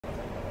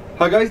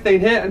Hi guys, Dane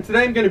here, and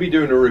today I'm going to be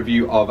doing a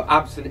review of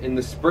Absent in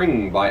the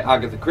Spring by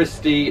Agatha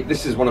Christie.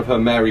 This is one of her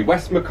Mary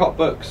Westmacott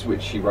books,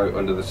 which she wrote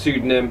under the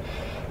pseudonym.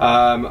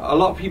 A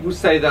lot of people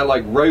say they're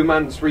like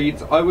romance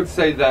reads. I would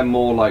say they're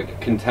more like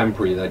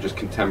contemporary. They're just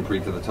contemporary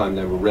to the time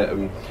they were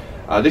written.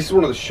 This is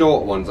one of the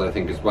short ones, I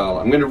think, as well.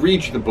 I'm going to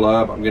read you the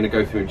blurb, I'm going to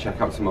go through and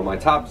check out some of my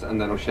tabs, and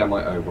then I'll share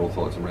my overall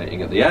thoughts and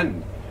rating at the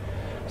end.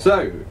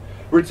 So,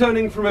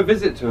 returning from a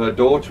visit to her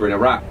daughter in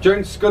Iraq,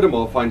 Joan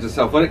Scudamore finds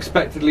herself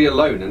unexpectedly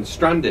alone and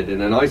stranded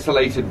in an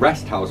isolated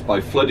rest house by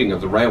flooding of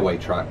the railway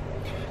track.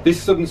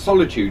 This sudden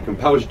solitude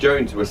compels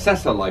Joan to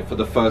assess her life for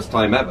the first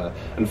time ever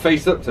and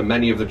face up to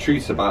many of the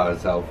truths about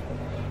herself.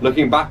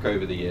 Looking back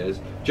over the years,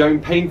 Joan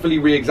painfully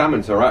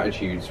re-examines her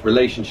attitudes,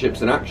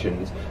 relationships and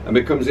actions, and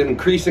becomes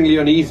increasingly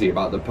uneasy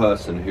about the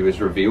person who is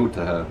revealed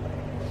to her.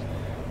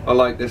 I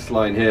like this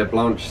line here.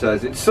 Blanche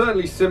says, "It's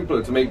certainly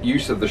simpler to make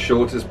use of the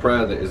shortest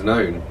prayer that is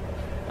known."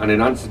 And in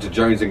answer to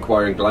Joan's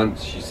inquiring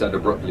glance, she said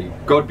abruptly,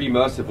 "God be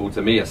merciful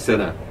to me, a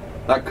sinner."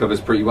 That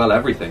covers pretty well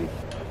everything.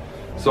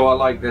 So I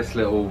like this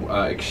little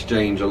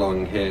exchange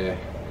along here.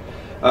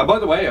 By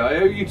the way, I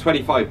owe you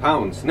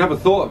 £25. Never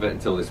thought of it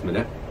until this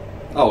minute.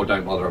 Oh,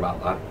 don't bother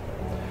about that.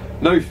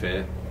 No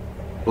fear.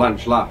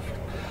 Blanche laughed.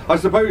 I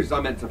suppose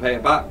I meant to pay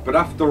it back, but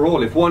after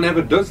all, if one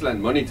ever does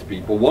lend money to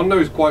people, one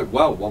knows quite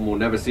well one will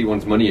never see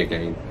one's money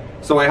again.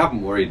 So I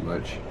haven't worried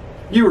much.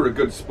 You were a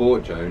good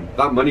sport, Joan.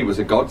 That money was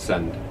a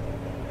godsend.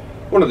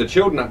 One of the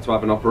children had to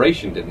have an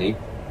operation, didn't he?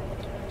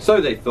 So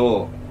they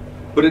thought,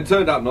 but it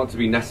turned out not to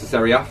be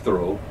necessary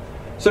after all.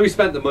 So he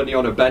spent the money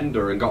on a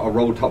bender and got a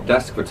roll-top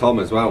desk for Tom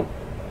as well.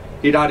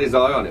 He'd had his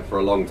eye on it for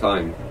a long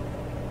time.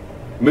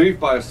 Moved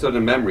by a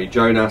sudden memory,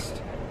 Joan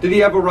asked, "Did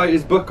he ever write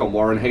his book on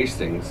Warren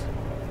Hastings?"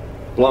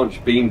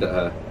 Blanche beamed at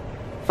her.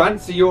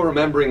 "Fancy you're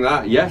remembering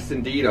that. Yes,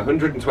 indeed,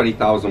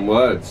 120,000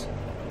 words.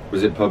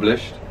 Was it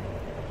published?"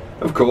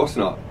 "Of course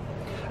not.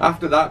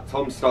 After that,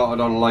 Tom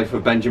started on a life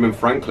of Benjamin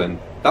Franklin.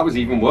 That was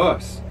even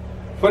worse.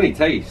 Funny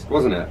taste,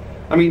 wasn't it?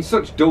 I mean,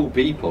 such dull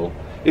people.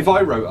 If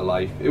I wrote a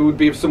life, it would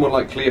be of someone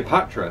like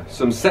Cleopatra,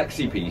 some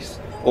sexy piece,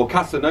 or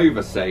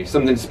Casanova, say,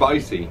 something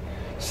spicy.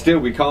 Still,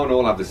 we can't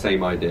all have the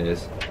same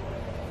ideas."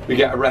 We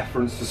get a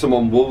reference to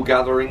someone wool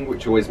gathering,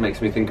 which always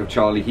makes me think of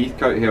Charlie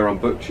Heathcote here on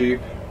BookTube.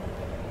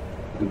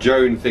 And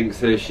Joan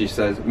thinks here, she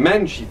says,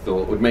 men, she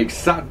thought, would make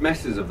sad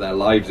messes of their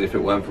lives if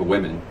it weren't for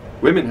women.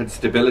 Women had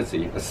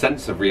stability, a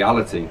sense of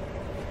reality.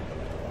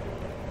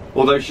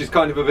 Although she's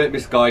kind of a bit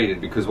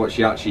misguided, because what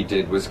she actually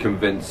did was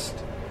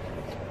convinced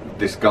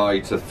this guy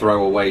to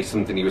throw away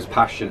something he was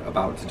passionate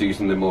about to do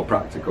something more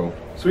practical.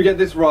 So we get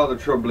this rather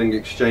troubling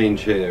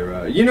exchange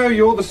here. "You know,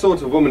 you're the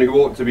sort of woman who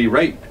ought to be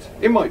raped.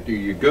 It might do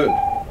you good."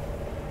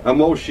 And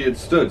while she had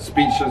stood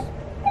speechless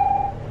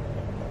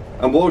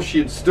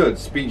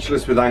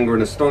with anger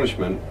and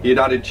astonishment, he had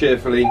added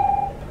cheerfully,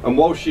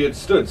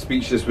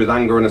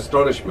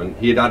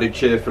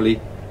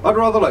 "I'd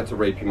rather like to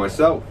rape you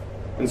myself,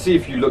 and see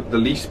if you look the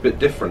least bit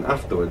different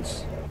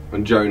afterwards."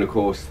 And Joan, of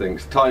course,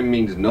 thinks time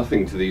means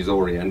nothing to these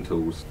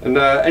Orientals. And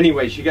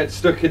anyway, she gets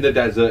stuck in the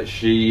desert.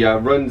 She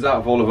runs out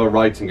of all of her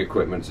writing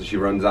equipment, so she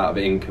runs out of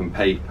ink and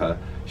paper.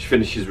 She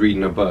finishes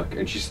reading a book,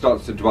 and she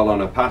starts to dwell on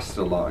her past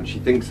a lot, and she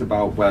thinks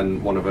about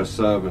when one of her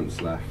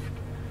servants left.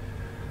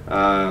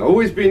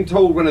 "Always being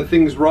told when a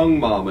thing's wrong,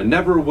 Mum, and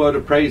never a word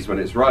of praise when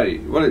it's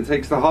right. Well, it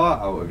takes the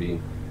heart out of you."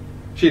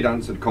 She had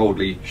answered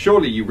coldly,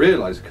 "Surely you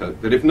realise,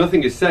 Cook, that if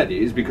nothing is said,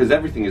 it is because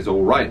everything is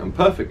all right and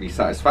perfectly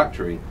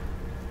satisfactory."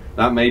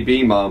 "That may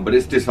be, Ma'am, but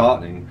it's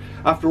disheartening.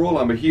 After all,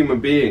 I'm a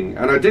human being,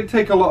 and I did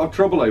take a lot of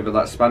trouble over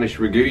that Spanish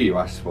ragout you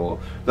asked for,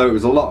 though it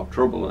was a lot of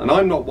trouble, and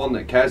I'm not one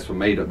that cares for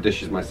made-up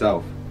dishes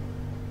myself."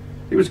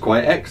 "It was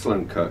quite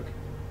excellent, Cook."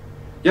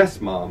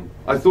 "Yes, Ma'am.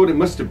 I thought it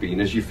must have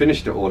been, as you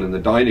finished it all in the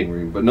dining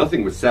room, but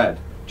nothing was said."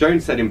 Joan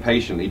said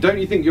impatiently, "Don't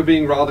you think you're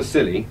being rather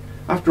silly?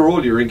 After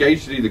all, you're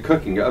engaged to do the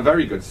cooking at a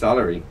very good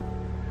salary."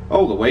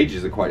 "Oh, the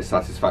wages are quite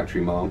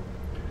satisfactory, Ma'am."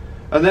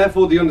 "And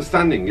therefore the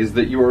understanding is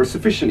that you are a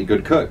sufficiently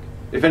good cook.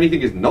 If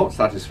anything is not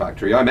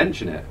satisfactory, I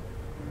mention it."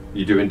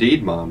 "You do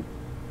indeed, Ma'am."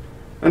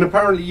 "And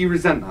apparently you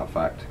resent that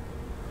fact."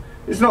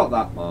 "It's not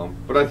that, Ma'am,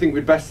 but I think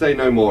we'd best say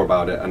no more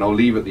about it, and I'll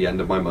leave at the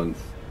end of my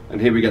month." And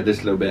here we get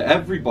this little bit.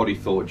 "Everybody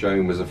thought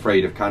Joan was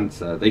afraid of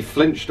cancer. They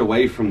flinched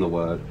away from the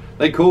word.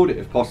 They called it,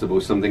 if possible,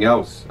 something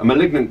else. A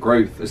malignant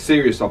growth, a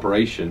serious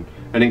operation,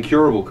 an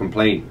incurable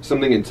complaint,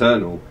 something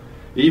internal.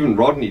 Even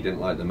Rodney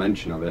didn't like the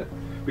mention of it.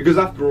 Because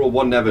after all,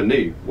 one never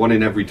knew. 1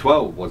 in every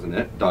 12, wasn't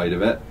it, died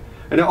of it?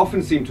 And it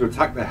often seemed to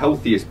attack the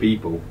healthiest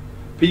people.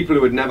 People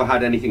who had never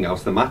had anything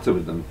else the matter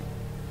with them.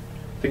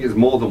 I think it's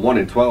more than 1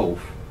 in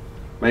 12.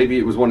 Maybe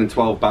it was 1 in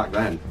 12 back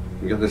then."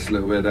 We got this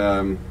little bit,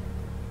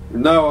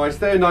 "No, I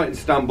stay a night in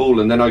Istanbul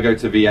and then I go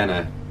to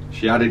Vienna."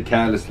 She added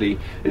carelessly,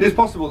 "It is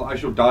possible that I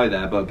shall die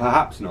there, but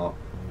perhaps not."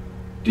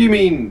 "Do you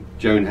mean,"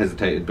 Joan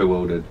hesitated,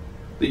 bewildered,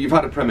 "that you've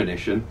had a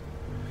premonition?"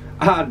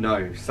 "Ah,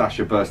 no,"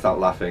 Sasha burst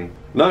out laughing.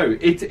 "No,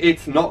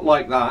 it's not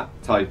like that,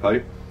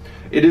 typo.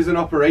 It is an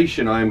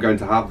operation I am going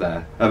to have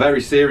there, a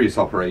very serious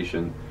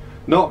operation.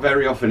 Not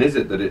very often is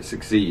it that it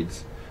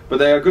succeeds, but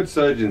they are good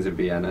surgeons in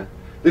Vienna.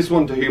 This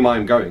one to whom I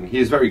am going, he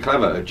is very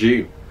clever, a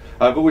Jew.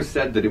 I have always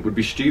said that it would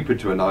be stupid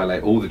to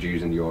annihilate all the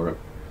Jews in Europe.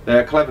 They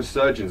are clever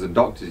surgeons and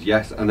doctors,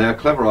 yes, and they are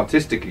clever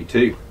artistically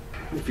too.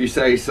 If you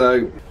say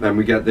so. Then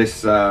we get this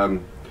sort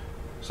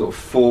of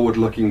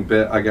forward-looking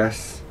bit, I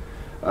guess.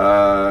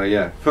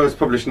 Yeah, first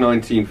published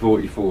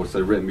 1944,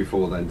 so written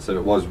before then, so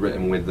it was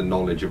written with the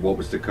knowledge of what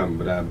was to come.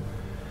 But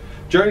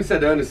Joan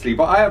said earnestly,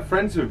 but I have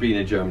friends who have been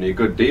in Germany a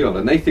good deal,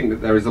 and they think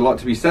that there is a lot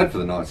to be said for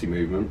the Nazi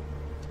movement.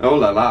 Oh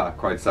la la,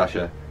 cried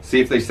Sasha. See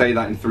if they say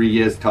that in 3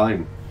 years'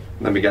 time.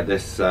 Then we get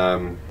this,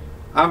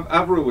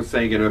 Avril was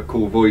saying in her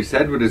cool voice,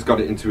 Edward has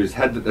got it into his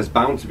head that there's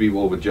bound to be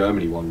war with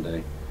Germany one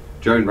day.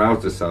 Joan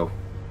roused herself.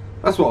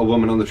 That's what a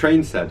woman on the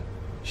train said.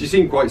 She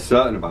seemed quite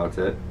certain about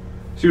it.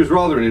 She was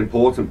rather an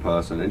important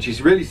person, and she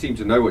really seemed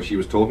to know what she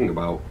was talking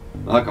about.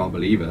 I can't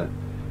believe it.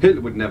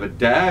 Hitler would never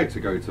dare to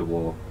go to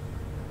war.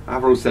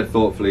 Avril said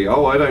thoughtfully,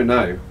 oh, I don't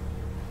know.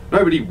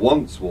 Nobody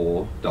wants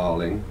war,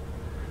 darling.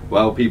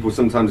 Well, people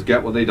sometimes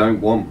get what they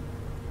don't want.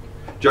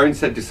 Joan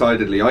said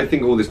decidedly, I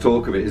think all this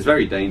talk of it is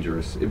very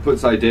dangerous. It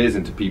puts ideas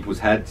into people's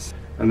heads.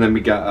 And then we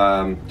get,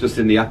 just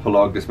in the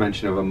epilogue, this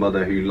mention of a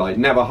mother who, like,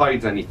 never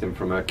hides anything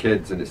from her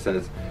kids, and it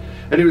says,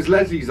 and it was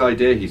Leslie's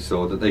idea, he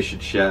saw, that they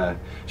should share.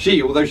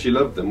 She, although she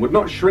loved them, would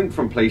not shrink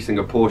from placing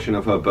a portion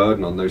of her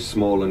burden on those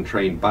small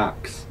untrained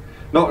backs.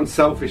 Not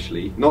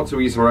unselfishly, not to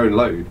ease her own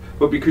load,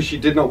 but because she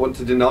did not want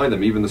to deny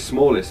them even the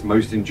smallest,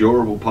 most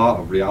endurable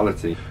part of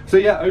reality. So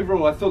yeah,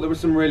 overall I thought there were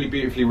some really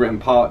beautifully written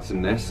parts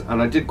in this,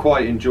 and I did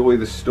quite enjoy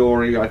the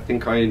story. I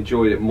think I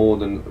enjoyed it more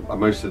than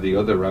most of the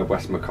other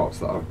Westmacotts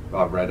that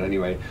I've read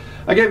anyway.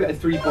 I gave it a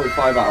 3.5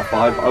 out of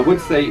 5. I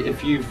would say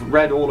if you've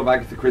read all of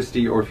Agatha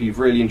Christie, or if you've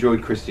really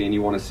enjoyed Christie and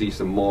you want to see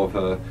some more of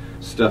her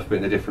stuff but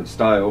in a different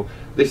style,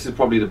 this is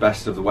probably the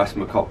best of the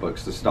Westmacott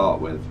books to start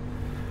with.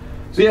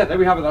 So yeah, there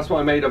we have it. That's what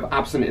I made of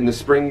Absent in the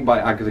Spring by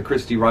Agatha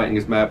Christie, writing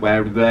as Mary.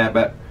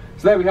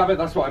 So there we have it.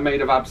 That's what I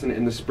made of Absent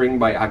in the Spring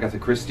by Agatha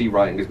Christie,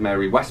 writing as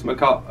Mary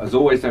Westmacott. As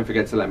always, don't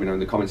forget to let me know in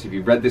the comments if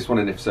you've read this one,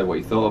 and if so, what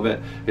you thought of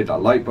it. Hit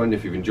that like button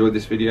if you've enjoyed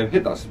this video.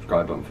 Hit that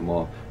subscribe button for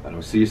more, and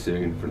I'll see you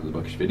soon for another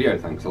bookish video.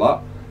 Thanks a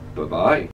lot. Bye bye.